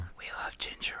We love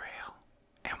ginger ale.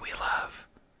 And we love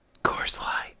Coors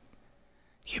Light.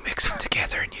 You mix them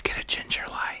together and you get a ginger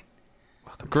light.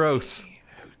 Welcome Gross. To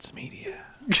Hoots Media.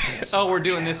 Oh, we're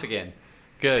doing this again.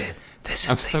 Good.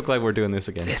 I'm so glad we're doing this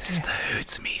again. This is the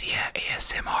Hoots Media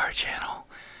ASMR channel.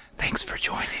 Thanks for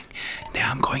joining. Now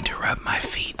I'm going to rub my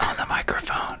feet on the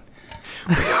microphone.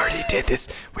 We already did this.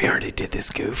 We already did this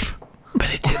goof.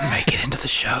 But it didn't make it into the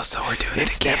show, so we're doing it again.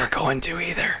 It's never going to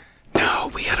either.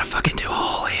 No, we gotta fucking do a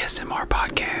whole ASMR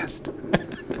podcast.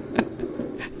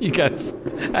 You guys,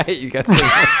 I hate you guys so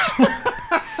much.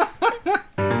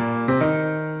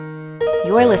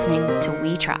 You're listening to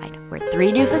We Tried, where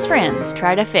three doofus friends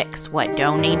try to fix what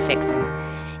don't need fixing.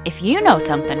 If you know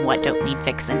something what don't need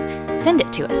fixing, send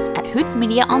it to us at Hoots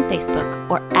Media on Facebook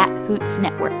or at Hoots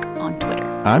Network on Twitter.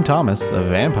 I'm Thomas, a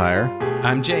vampire.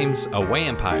 I'm James, a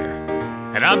vampire.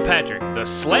 And I'm Patrick, the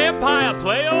Slampire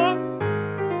player.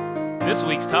 This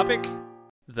week's topic,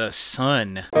 the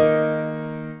sun.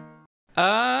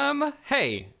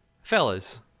 Hey,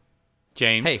 fellas.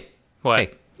 James. Hey. What?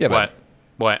 Hey. Yeah, What?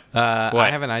 What? I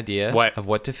have an idea What? of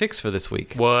what to fix for this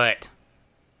week. What?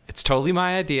 It's totally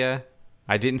my idea.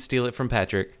 I didn't steal it from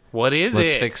Patrick. What is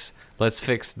it? Let's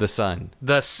fix the sun.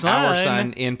 The sun? Our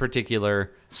sun in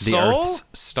particular, the Sol? Earth's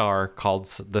star called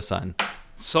the sun.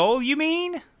 Sol, you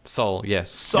mean? Sol,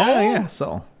 yes. Sol? Yeah,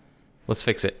 so. Let's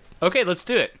fix it. Okay, let's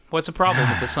do it. What's the problem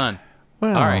with the sun?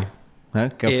 Well, All right.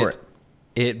 Go for it.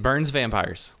 It burns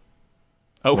vampires.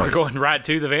 Oh, we're going right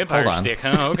to the vampire Hold on. stick,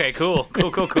 huh? Okay, cool.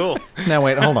 Cool. Now,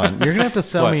 wait, hold on. You're going to have to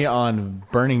sell What? me on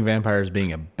burning vampires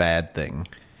being a bad thing.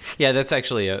 Yeah, that's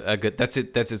actually a good. That's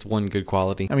it. That's its one good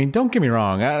quality. I mean, don't get me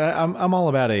wrong. I'm all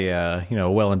about a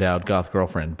well-endowed goth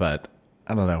girlfriend, but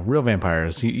I don't know. Real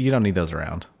vampires, you don't need those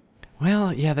around.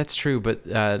 Well, yeah, that's true, but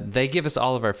they give us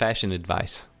all of our fashion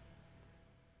advice.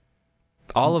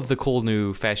 All of the cool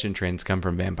new fashion trends come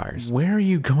from vampires. Where are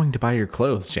you going to buy your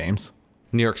clothes, James?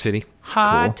 New York City.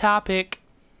 Hot Cool. topic.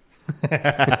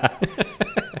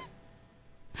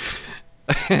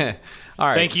 All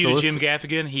right. Thank you so to let's- Jim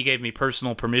Gaffigan. He gave me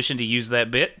personal permission to use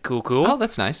that bit. Cool. Oh,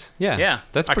 that's nice. Yeah. Yeah,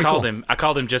 That's I pretty called cool. him. I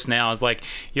called him just now. I was like,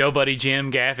 "Yo, buddy,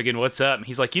 Jim Gaffigan, what's up?" And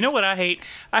he's like, "You know what I hate?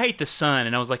 I hate the sun."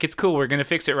 And I was like, "It's cool. We're gonna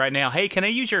fix it right now. Hey, can I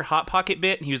use your hot pocket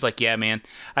bit?" And he was like, "Yeah, man,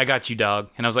 I got you, dog."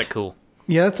 And I was like, "Cool."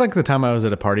 Yeah, that's like the time I was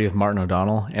at a party with Martin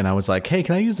O'Donnell, and I was like, hey,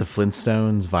 can I use the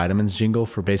Flintstones vitamins jingle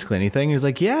for basically anything? He was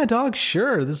like, yeah, dog,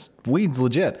 sure. This weed's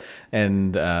legit.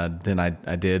 And then I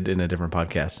did in a different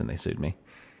podcast, and they sued me.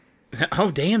 Oh,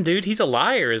 damn, dude, he's a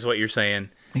liar, is what you're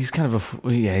saying. He's kind of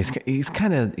he's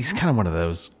kind of one of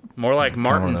those. More like Kinda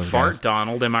one of Martin those Fart guys.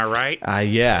 Donald. Am I right?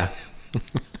 Yeah.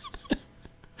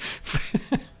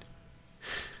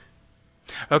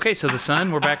 Okay, so the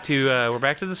sun. We're back to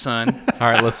the sun. All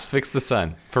right, let's fix the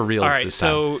sun for real. All right, this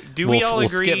so time. do we We'll all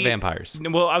agree? skip vampires.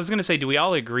 Well, I was gonna say, do we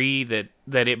all agree that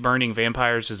it burning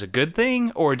vampires is a good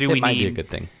thing, or do It we might need? be a good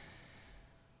thing.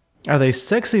 Are they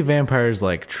sexy vampires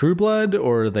like True Blood,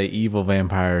 or are they evil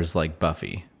vampires like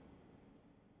Buffy?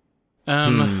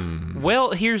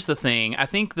 Well, here's the thing. I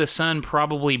think the sun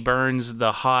probably burns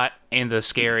the hot and the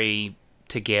scary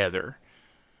together.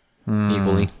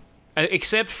 Equally.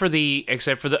 Except for the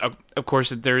of course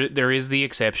there is the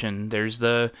exception. There's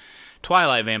the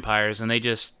Twilight vampires, and they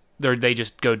just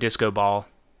go disco ball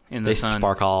in the They sun.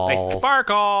 sparkle. They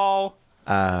sparkle.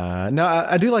 No,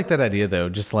 I do like that idea though.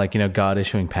 Just like, God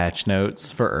issuing patch notes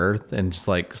for Earth, and just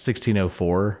like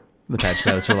 1604, the patch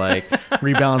notes are like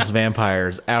rebalance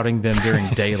vampires, outing them during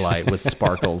daylight with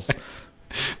sparkles.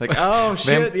 Like, oh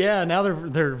shit, yeah, now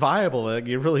they're viable. Like,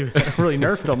 you really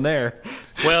nerfed them there.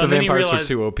 Well, The and then he vampires were realized,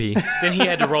 too OP. then he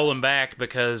had to roll them back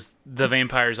because the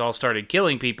vampires all started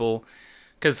killing people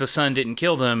because the sun didn't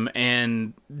kill them,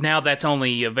 and now that's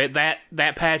only that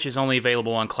patch is only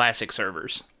available on classic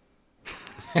servers.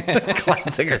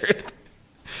 Classic Earth.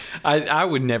 I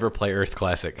would never play Earth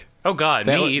Classic. Oh God,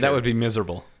 me either. That would be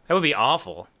miserable. That would be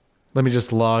awful. Let me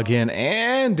just log in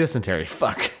and dysentery.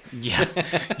 Fuck. Yeah,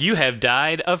 you have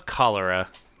died of cholera.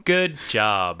 Good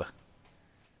job.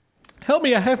 Help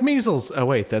me, I have measles. Oh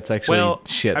wait, that's actually Well,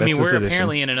 shit. I mean, that's we're this edition.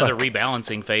 apparently in another Fuck.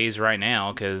 rebalancing phase right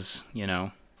now because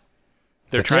they're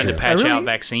That's trying to true. patch I really- out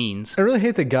vaccines. I really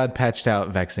hate that God patched out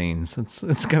vaccines.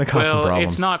 It's going to cause some Well,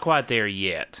 problems. it's not quite there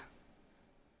yet.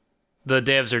 The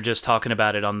devs are just talking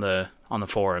about it on the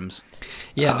forums.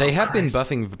 Yeah, they have Christ. been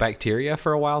buffing bacteria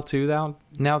for a while too.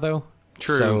 Now though.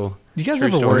 True. So You guys True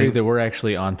ever story. worry that we're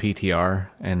actually on PTR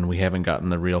and we haven't gotten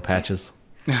the real patches?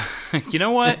 You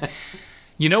know what?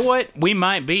 We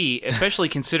might be, especially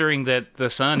considering that the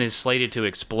sun is slated to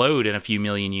explode in a few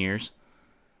million years.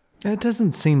 It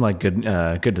doesn't seem like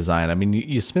good design. I mean,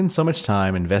 you spend so much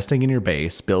time investing in your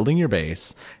base, building your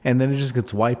base, and then it just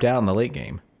gets wiped out in the late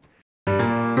game.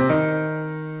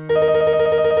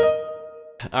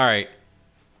 All right.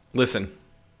 Listen.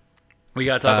 We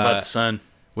got to talk about the sun.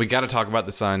 We got to talk about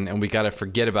the sun, and we got to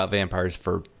forget about vampires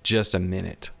for just a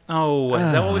minute. Oh,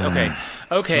 is that what we... Okay.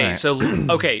 Okay, Right. so...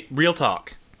 Okay, real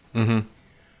talk. Mm-hmm.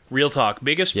 Real talk.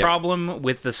 Biggest Yep. problem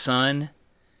with the sun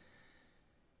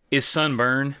is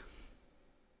sunburn.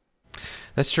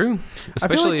 That's true.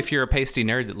 Especially like- if you're a pasty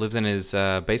nerd that lives in his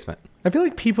basement. I feel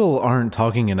like people aren't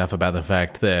talking enough about the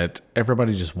fact that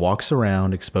everybody just walks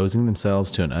around exposing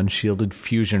themselves to an unshielded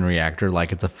fusion reactor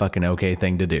like it's a fucking okay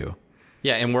thing to do.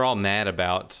 Yeah, and we're all mad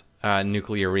about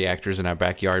nuclear reactors in our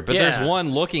backyard, but Yeah. there's one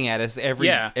looking at us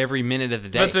every minute of the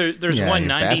day. But there's Yeah, one you're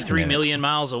 93 basking in it. million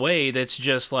miles away that's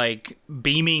just like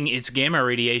beaming its gamma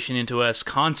radiation into us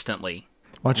constantly.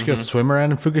 Why don't you go swim around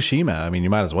in Fukushima? I mean,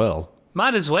 you might as well.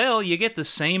 Might as well. You get the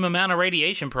same amount of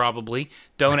radiation, probably.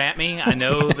 Don't at me. I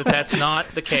know that that's not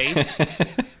the case.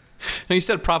 No, you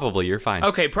said probably. You're fine.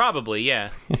 Okay, probably, yeah.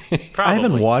 Probably. I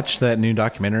haven't watched that new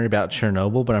documentary about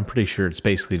Chernobyl, but I'm pretty sure it's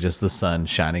basically just the sun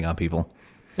shining on people.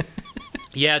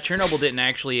 Yeah, Chernobyl didn't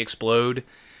actually explode.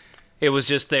 It was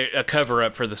just a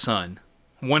cover-up for the sun.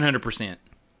 100%.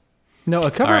 No,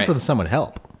 a cover All up right. for the sun would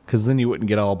help, because then you wouldn't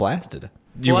get all blasted.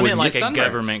 You Well, I wouldn't meant like get a sunburns.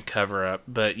 government cover-up,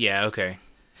 but yeah, okay.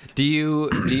 Do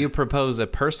you propose a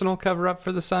personal cover up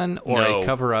for the sun or No. a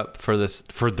cover up for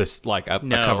this like a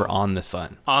No. cover on the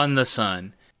sun? On the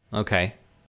sun. Okay.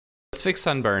 Let's fix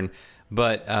sunburn,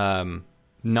 but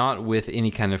not with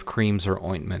any kind of creams or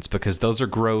ointments because those are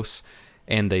gross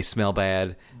and they smell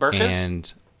bad. Burkas?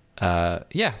 And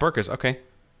yeah, burkas. Okay.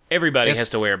 Everybody Yes. has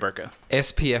to wear a burqa.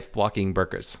 SPF blocking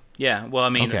burkas. Yeah, well, I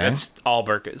mean, Okay. that's all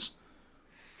burqas.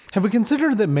 Have we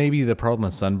considered that maybe the problem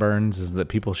with sunburns is that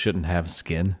people shouldn't have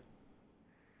skin?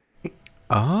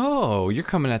 Oh, you're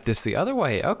coming at this the other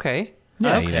way. Okay.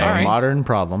 Yeah, Okay. you know, All right. modern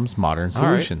problems, modern right.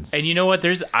 solutions. And you know what?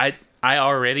 I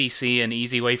already see an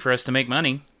easy way for us to make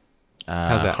money.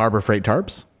 How's that? Harbor Freight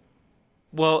tarps?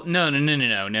 Well, no.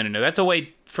 That's a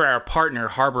way for our partner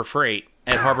Harbor Freight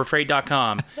at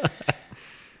harborfreight.com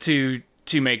to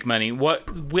make money.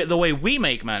 The way we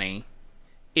make money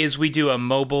is we do a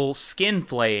mobile skin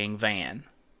flaying van.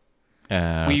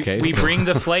 We Okay, so bring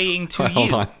the flaying to you.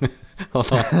 Hold on.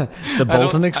 Hold on. the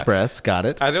Bolton Express, got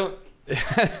it. I don't.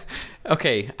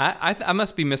 Okay, I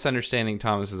must be misunderstanding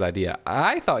Thomas's idea.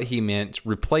 I thought he meant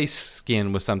replace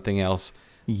skin with something else.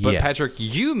 But Yes. Patrick,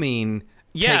 you mean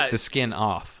Yeah. take the skin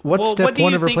off. What's Well, step what do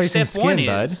one you of think replacing step one skin,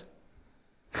 bud? is?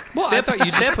 Well, I thought you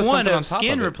just Step put one something on of top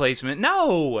skin of it. replacement.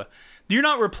 No, you're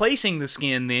not replacing the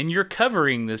skin. Then you're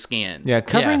covering the skin. Yeah,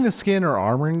 covering Yeah. the skin or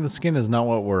armoring the skin is not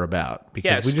what we're about because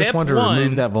Yeah, we just step want to one-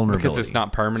 remove that vulnerability. Because it's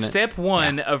not permanent. Step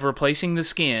one of replacing the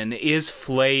skin is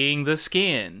flaying the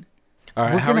skin. All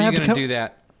right, We're how are gonna you have to going to come- do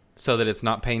that so that it's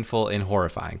not painful and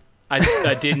horrifying?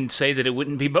 I didn't say that it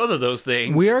wouldn't be both of those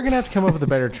things. We are going to have to come up with a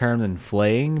better term than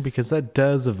flaying because that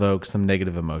does evoke some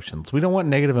negative emotions. We don't want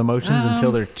negative emotions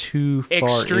until they're too far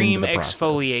extreme into the process.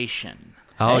 exfoliation.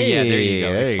 Oh, yeah, there you go.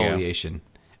 Hey, there you go. Exfoliation.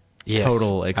 Yes,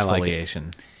 Total I like it.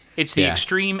 exfoliation. It's the Yeah.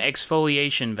 extreme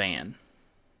exfoliation van.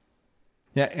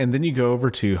 Yeah, and then you go over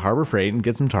to Harbor Freight and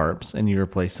get some tarps, and you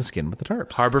replace the skin with the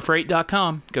tarps.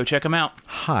 Harborfreight.com. Go check them out.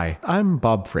 Hi, I'm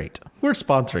Bob Freight. We're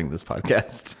sponsoring this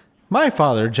podcast. My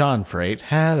father, John Freight,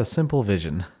 had a simple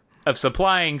vision. Of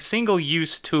supplying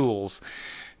single-use tools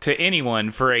to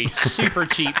anyone for a super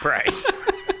cheap price.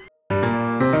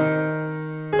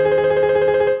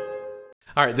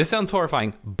 All right, this sounds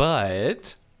horrifying,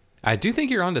 but I do think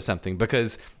you're onto something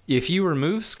because if you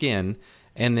remove skin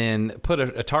and then put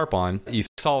a tarp on, you've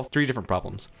solved 3 different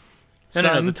problems. No.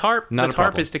 Sun, The tarp. not The a tarp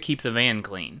problem. is to keep the van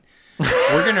clean.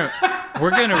 We're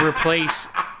gonna replace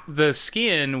the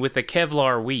skin with a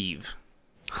Kevlar weave.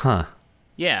 Huh.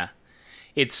 Yeah,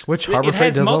 it's Which it Harbor Freight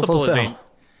has does multiple also sell. advan-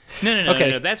 No.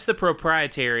 Okay. No. That's the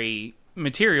proprietary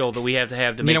material that we have to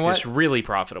You make know this what? really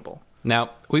profitable.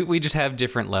 Now, we just have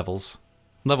different levels.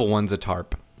 Level 1's a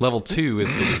tarp. Level 2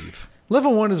 is the weave.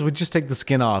 Level 1 is we just take the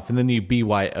skin off, and then you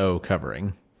BYO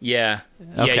covering. Yeah.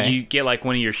 Yeah. Okay. You get like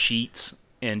one of your sheets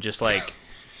and just like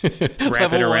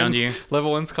wrap it around you.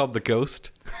 Level 1's called the ghost.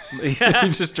 You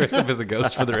just dress up as a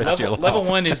ghost for the rest of your life. Level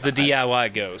 1 is the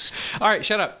DIY ghost. All right,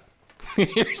 shut up.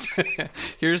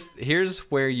 Here's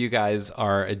where you guys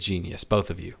are a genius, both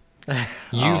of you.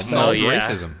 You've solved yeah.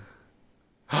 racism.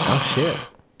 Oh, shit.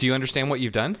 Do you understand what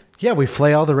you've done? Yeah, we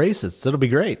flay all the racists. It'll be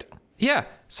great. Yeah.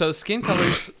 So skin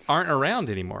colors aren't around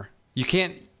anymore. You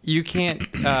can't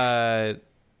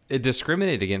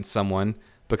discriminate against someone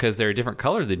because they're a different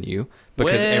color than you.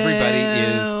 Because everybody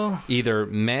is Well- either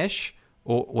mesh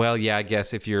or, well, yeah, I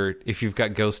guess if you've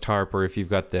got ghost tarp or if you've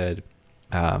got the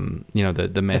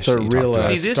the mesh. It's a that you talked real about.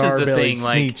 See, this is the star-bellied thing,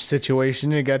 like, sneech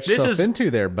situation you got this yourself is- into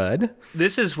there, bud.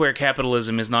 This is where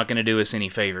capitalism is not going to do us any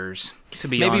favors, to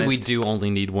be Maybe honest. we do only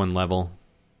need one level.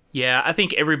 Yeah, I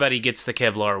think everybody gets the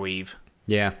Kevlar weave.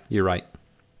 Yeah, you're right.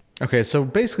 Okay, so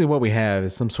basically what we have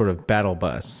is some sort of battle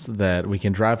bus that we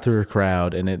can drive through a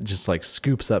crowd, and it just like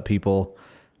scoops up people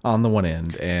on the one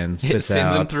end and It spits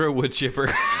sends them out. through a wood chipper.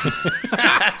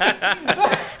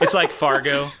 It's like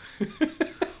Fargo.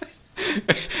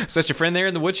 Is that your friend there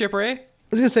in the wood chipper, eh? I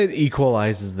was gonna say it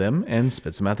equalizes them and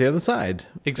spits them out the other side.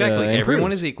 Exactly. Everyone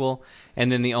improved. is equal.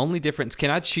 And then the only difference, can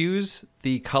I choose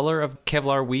the color of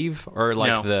Kevlar weave or like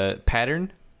No. the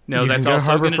pattern? No, You that's can go to also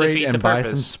Harbor going to Freight defeat and the buy purpose.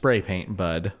 some spray paint,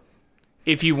 bud.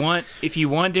 If you want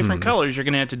different colors, you're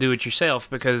going to have to do it yourself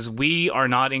because we are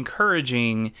not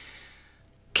encouraging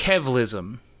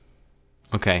Kevlism.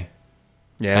 Okay.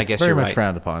 Yeah, I it's guess very you're much right.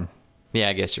 frowned upon. Yeah,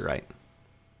 I guess you're right.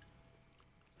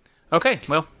 Okay,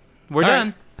 well, we're All done.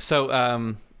 right.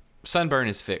 So, sunburn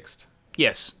is fixed.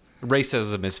 Yes,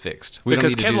 Racism is fixed. We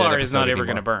because don't need to do that Kevlar is not episode ever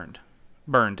going to anymore.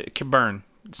 burn. It can burn.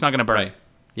 It's not going to burn. Right.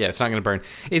 Yeah, it's not going to burn.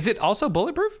 Is it also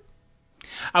bulletproof?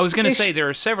 I was going to say there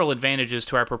are several advantages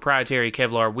to our proprietary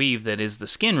Kevlar weave that is the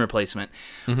skin replacement.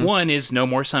 One is no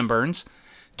more sunburns.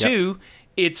 Yep. Two,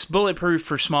 it's bulletproof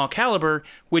for small caliber,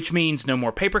 which means no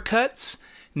more paper cuts,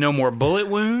 no more bullet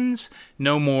wounds,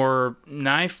 no more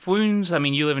knife wounds. I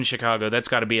mean, you live in Chicago. That's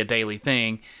got to be a daily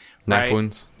thing. Knife right?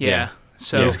 wounds? Yeah. Yeah.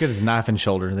 So, Yeah, as good as knife and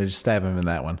shoulder. They just stab him in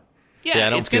that one. Yeah,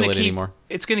 I don't it's feel gonna it keep, anymore.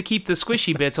 It's going to keep the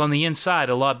squishy bits on the inside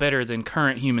a lot better than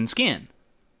current human skin.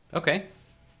 Okay.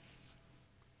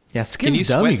 Yeah, skin's you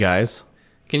dumb, sweat- you guys.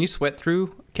 Can you sweat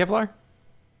through Kevlar?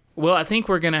 Well, I think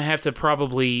we're going to have to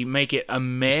probably make it a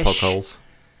mesh. Poke holes.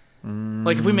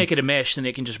 Like, if we make it a mesh, then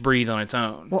it can just breathe on its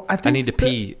own. Well, I think I need to that-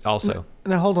 pee also.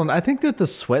 Now hold on. I think that the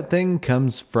sweat thing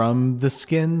comes from the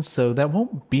skin, so that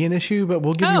won't be an issue. But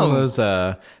we'll give you one of Oh.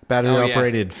 those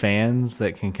battery-operated fans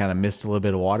that can kind of mist a little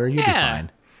bit of water. You'll be Yeah.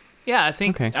 fine. Yeah, I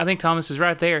think Thomas is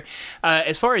right there.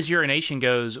 As far as urination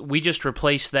goes, we just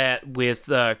replaced that with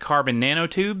carbon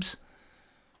nanotubes.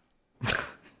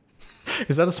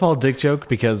 Is that a small dick joke?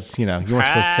 Because you weren't supposed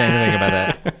to say anything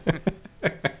about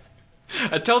that.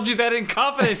 I told you that in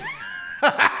confidence.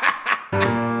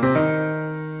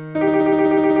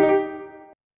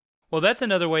 Well, that's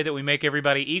another way that we make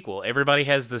everybody equal. Everybody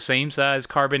has the same size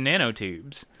carbon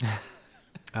nanotubes.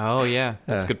 Oh, yeah.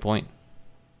 That's a good point.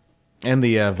 And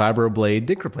the vibroblade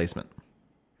dick replacement.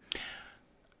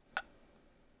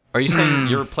 Are you saying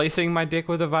you're replacing my dick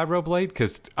with a vibroblade?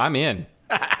 Because I'm in.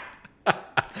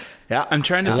 Yeah, I'm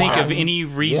trying to think of any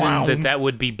reason that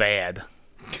would be bad.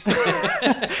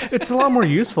 it's a lot more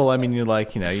useful. I mean, you got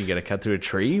to cut through a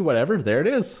tree, whatever. There it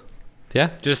is.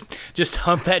 Yeah. Just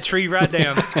hump that tree right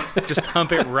down. Just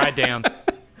hump it right down.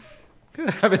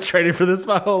 I've been training for this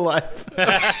my whole life.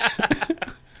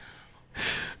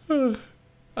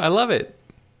 I love it.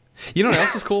 You know what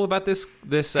else is cool about this?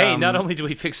 Hey, not only do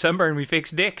we fix sunburn, we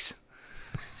fix dicks.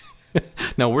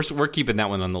 No, we're keeping that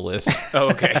one on the list. Oh,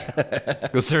 okay.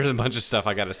 Because there's a bunch of stuff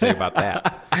I got to say about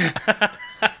that.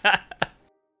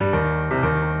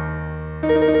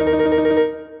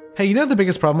 Hey, you know the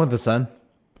biggest problem with the sun?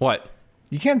 What?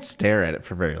 You can't stare at it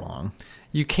for very long.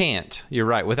 You can't. You're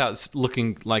right. Without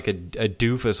looking like a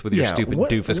doofus with your Yeah, stupid what-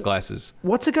 doofus glasses.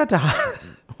 What's it got to hide?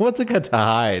 What's it got to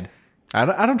hide?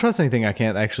 I don't trust anything I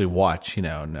can't actually watch,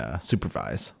 and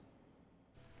supervise.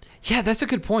 Yeah, that's a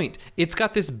good point. It's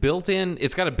got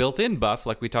a built-in buff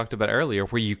like we talked about earlier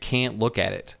where you can't look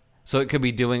at it. So it could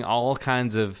be doing all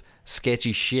kinds of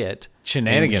sketchy shit. and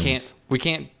Shenanigans. We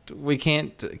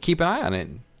can't keep an eye on it.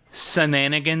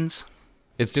 Sunanigans.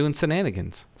 It's doing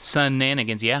shenanigans.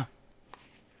 Sunanigans, yeah.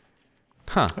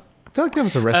 Huh. I feel like there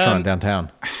was a restaurant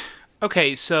downtown.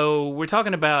 Okay, so we're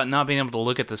talking about not being able to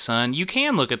look at the sun. You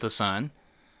can look at the sun.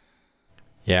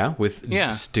 Yeah, with Yeah.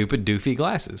 stupid doofy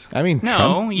glasses. I mean,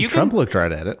 No, you Trump can- looked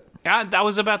right at it. I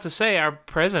was about to say our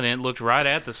president looked right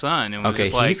at the sun and was Okay,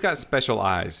 just like, he's got special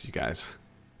eyes, you guys.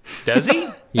 does he?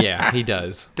 Yeah, he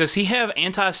does. Does he have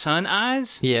anti-sun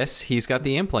eyes? Yes, he's got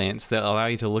the implants that allow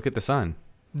you to look at the sun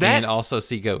and also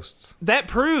see ghosts. That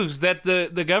proves that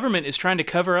the government is trying to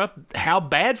cover up how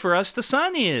bad for us the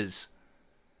sun is.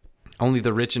 Only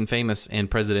the rich and famous and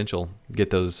presidential get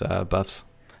those buffs.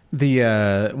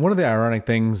 The one of the ironic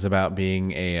things about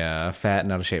being a fat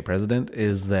and out of shape president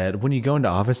is that when you go into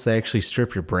office, they actually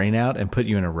strip your brain out and put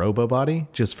you in a robo body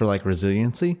just for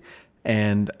resiliency,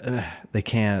 and they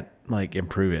can't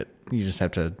improve it. You just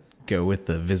have to go with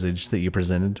the visage that you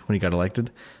presented when you got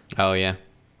elected. Oh yeah.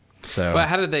 So, But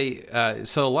how did they?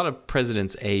 So a lot of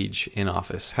presidents age in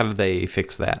office. How did they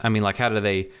fix that? I mean, like, how do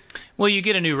they? Well, you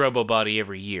get a new robo body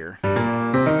every year.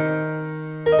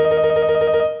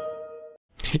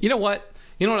 You know what?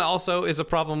 You know what also is a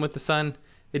problem with the sun?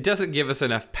 It doesn't give us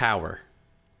enough power.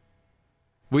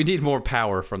 We need more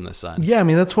power from the sun. yeah, I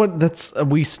mean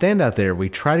we stand out there, we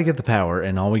try to get the power,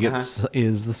 and all we get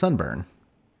is the sunburn.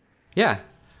 Yeah,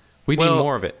 we need Well,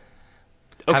 more of it.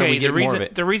 How do Okay, we get the more of reason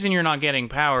it? the reason you're not getting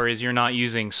power is you're not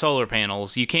using solar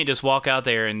panels. You can't just walk out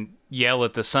there and yell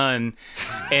at the sun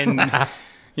and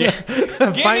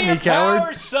Fight me,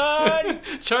 coward. son.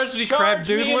 Charge me, crab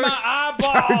doodler. eyeball.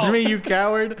 Charge me, you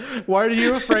coward! What are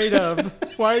you afraid of?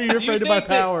 Why are you afraid of my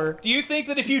power? Do you think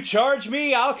that if you charge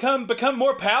me, I'll become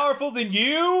more powerful than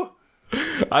you?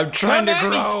 I'm trying to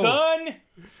Come at grow. me, son.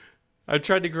 I'm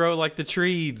trying to grow like the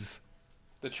trees.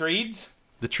 The trees.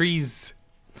 The trees.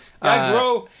 I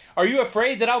grow. Are you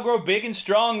afraid that I'll grow big and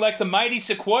strong like the mighty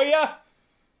sequoia?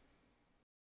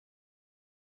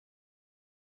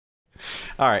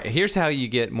 All right, here's how you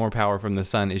get more power from the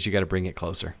sun: is you got to bring it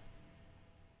closer.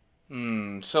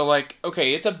 So, like,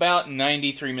 okay, it's about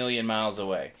 93 million miles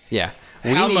away. Yeah.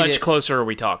 How need much it- closer are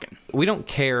we talking? We don't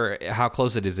care how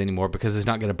close it is anymore because it's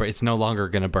not gonna. It's no longer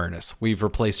gonna burn us. We've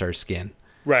replaced our skin.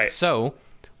 Right. So,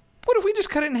 what if we just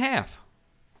cut it in half?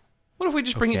 What if we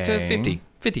just bring it to Okay. 50?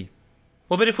 50.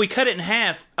 Well, but if we cut it in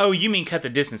half, oh, you mean cut the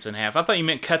distance in half? I thought you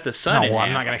meant cut the sun in No, half.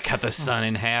 I'm not gonna cut the sun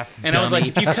in half. And I was like, dummy.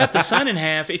 if you cut the sun in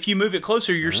half, if you move it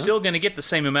closer, you're still going to get the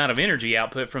same amount of energy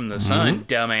output from the sun,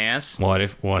 dumbass.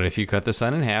 What if you cut the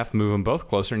sun in half, move them both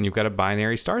closer, and you've got a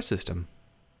binary star system?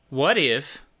 What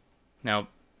if? Now,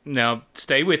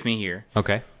 stay with me here.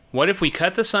 Okay. What if we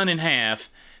cut the sun in half,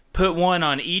 put one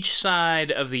on each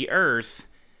side of the Earth,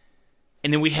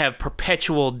 and then we have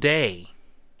perpetual day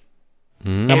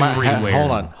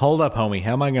everywhere? Hold up, homie.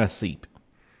 How am I gonna sleep?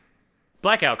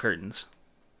 Blackout curtains.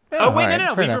 Oh, wait, alright,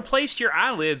 no. fair We've enough. replaced your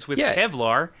eyelids with Yeah.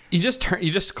 Kevlar. You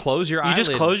just close your You eyelid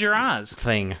just close your eyes.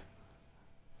 thing.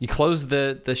 You close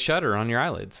the shutter on your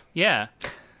eyelids. Yeah.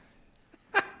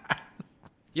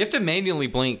 You have to manually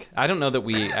blink. I don't know that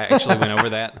we actually went over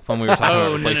that when we were talking Oh, about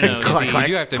no, replacing no, the no. screen. See, You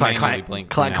do have to manually blink.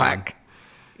 Clack, from now on. clack.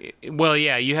 Well,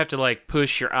 yeah, you have to like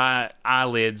push your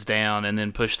eyelids down and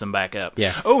then push them back up.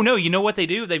 Yeah. Oh no, you know what they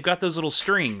do? They've got those little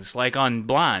strings like on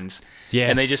blinds.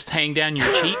 Yes. And they just hang down your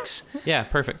cheeks, Yeah,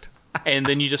 perfect. and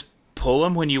then you just pull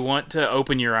them when you want to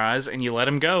open your eyes, and you let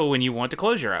them go when you want to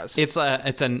close your eyes. It's a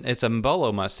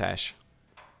Mbolo mustache.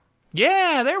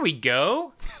 Yeah, there we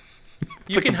go.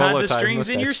 You like can a hide bolo the tie strings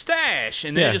in mustache. your stash,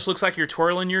 and then Yeah. it just looks like you're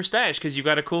twirling your stash because you've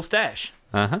got a cool stash.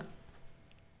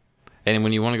 And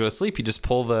when you want to go to sleep, you just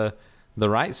pull the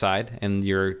right side, and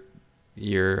your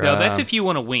No, that's if you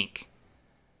want to wink.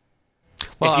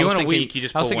 Well, if I you was want to thinking- wink, you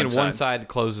just I was pull thinking one one side. side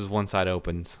closes, one side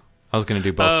opens. I was going to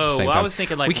do both at the Oh, same well, I time. was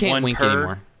thinking like we can't one wink per.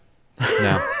 anymore.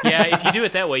 No. Yeah, if you do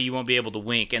it that way, you won't be able to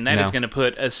wink, and that is No. going to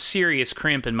put a serious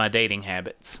crimp in my dating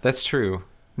habits. That's true.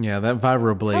 Yeah, that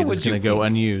vibroblade would is gonna you go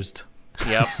wink? unused.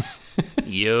 Yep.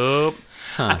 Yup.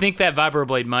 I think that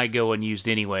vibroblade might go unused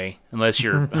anyway, unless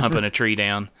you're humping a tree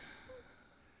down.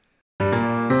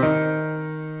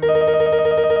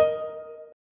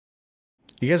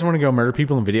 You guys want to go murder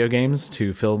people in video games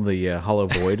to fill the hollow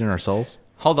void in our souls?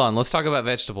 Hold on. Let's talk about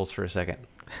vegetables for a second.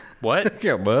 What?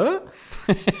 Yeah, what?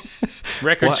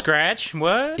 Record What? scratch?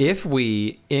 What? If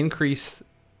we increase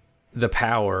the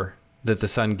power that the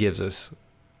sun gives us,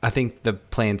 I think the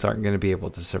plants aren't going to be able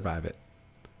to survive it.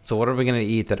 So what are we going to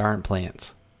eat that aren't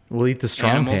plants? We'll eat the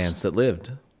strong Animals? pants that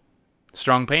lived.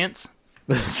 Strong pants?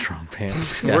 The strong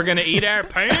pants. We're going to eat our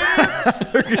pants?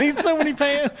 We're gonna eat so many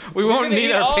pants. We won't We're gonna need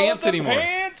eat our all pants of the anymore.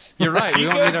 Pants? You're right. We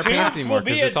won't need our pants Chico anymore will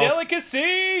be because a it's all.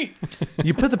 delicacy.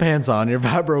 You put the pants on, your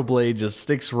vibroblade just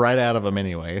sticks right out of them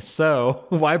anyway. So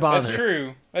why bother? That's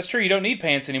true. That's true. You don't need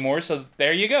pants anymore, so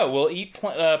there you go. We'll eat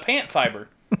pant fiber.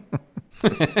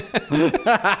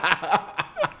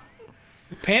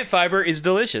 Pant fiber is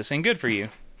delicious and good for you.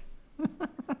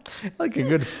 Like a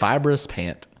good fibrous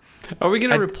pant. Are we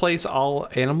going to replace all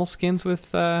animal skins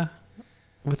with that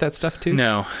stuff too?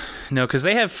 No, because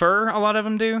they have fur. A lot of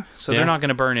them do, so Yeah. they're not going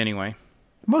to burn anyway.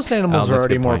 Most animals Oh, are that's a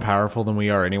already good more point. powerful than we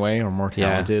are anyway, or more Yeah.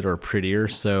 talented, or prettier.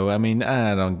 So I mean,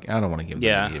 I don't want to give them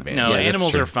Yeah, any advantage. no, Yeah, that's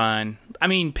animals true. are fine. I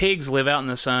mean, pigs live out in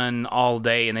the sun all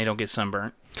day and they don't get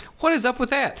sunburnt. What is up with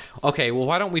that? Okay, well,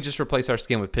 why don't we just replace our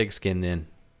skin with pig skin then?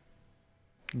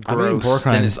 I've been Gross. pork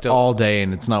Then rinds it's still- all day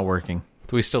and it's not working.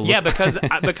 Do we still? Yeah,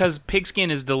 because pig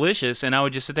skin is delicious, and I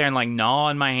would just sit there and like gnaw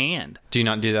on my hand. Do you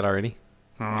not do that already?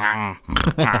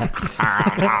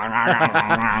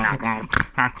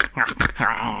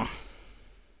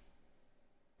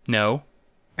 No.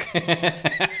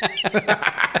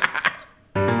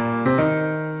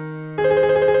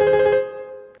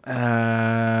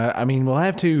 I mean, we'll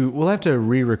have to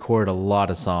re-record a lot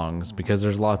of songs because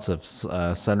there's lots of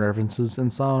sun references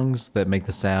in songs that make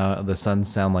the sun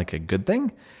sound like a good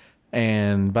thing,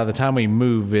 and by the time we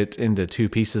move it into two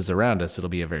pieces around us, it'll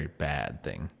be a very bad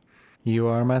thing. You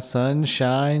are my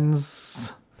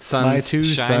sunshines, my two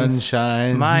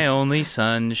sunshines, My only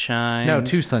sunshine. no,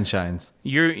 two sunshines.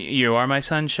 You are my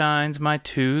sunshines, my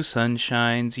two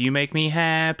sunshines. You make me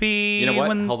happy. You know what?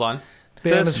 when Hold on.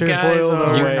 The atmosphere's skies boiled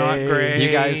are away. not gray.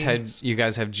 You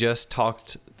guys have just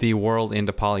talked the world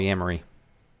into polyamory.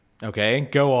 Okay,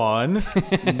 go on.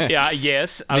 Yeah.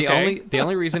 Yes. Okay. The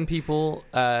only reason people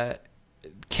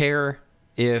care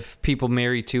if people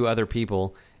marry two other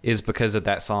people is because of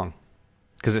that song,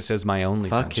 because it says "my only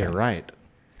Fuck, sunshine." you're right.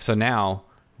 So now,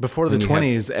 Before the When you have-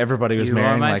 20s, everybody was You are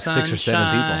marrying my like 6 or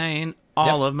 7 people. sunshine,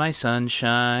 all of my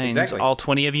sunshines. Exactly. All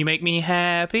 20 of you make me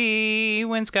happy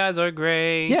when skies are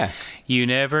gray. Yeah. You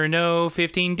never know,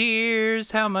 15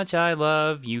 dears, how much I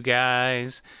love you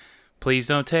guys. Please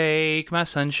don't take my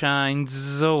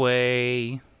sunshines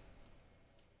away.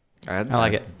 I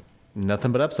like it.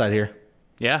 Nothing but upside here.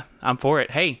 Yeah, I'm for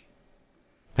it. Hey,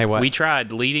 hey, what we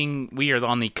tried leading. We are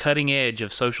on the cutting edge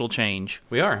of social change.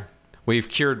 we are, we've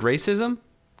cured racism.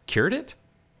 Cured it?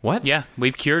 What? Yeah,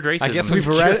 we've cured racism. I guess We've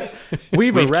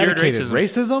We've cured eradicated racism.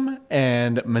 racism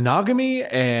and monogamy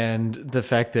and the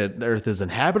fact that the Earth is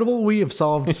inhabitable. We have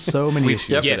solved so many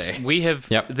issues Yes, today. we have.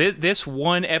 Yep. This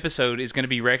one episode is going to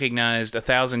be recognized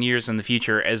 1,000 years in the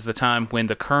future as the time when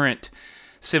the current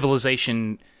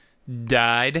civilization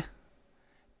died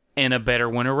and a better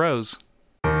one arose.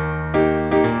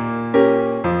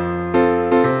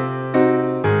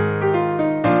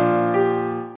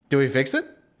 Do we fix it?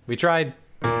 We tried.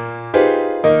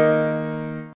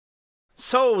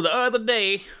 So the other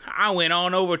day, I went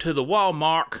on over to the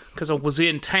Walmart because I was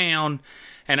in town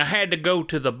and I had to go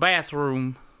to the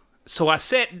bathroom. So I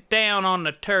sat down on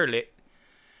the toilet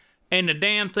and the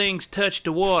damn things touched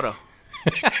the water.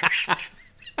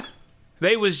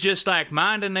 They was just like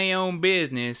minding their own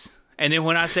business. And then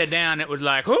when I sat down, it was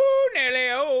like, "Ooh, Nelly,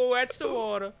 oh, that's the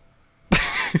water."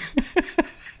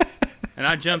 And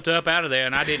I jumped up out of there,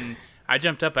 and I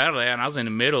jumped up out of there, and I was in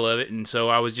the middle of it, and so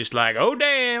I was just like, "Oh,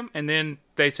 damn!" And then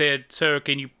they said, "Sir,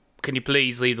 can you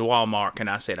please leave the Walmart?" And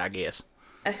I said, "I guess."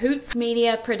 A Hoots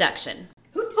Media production.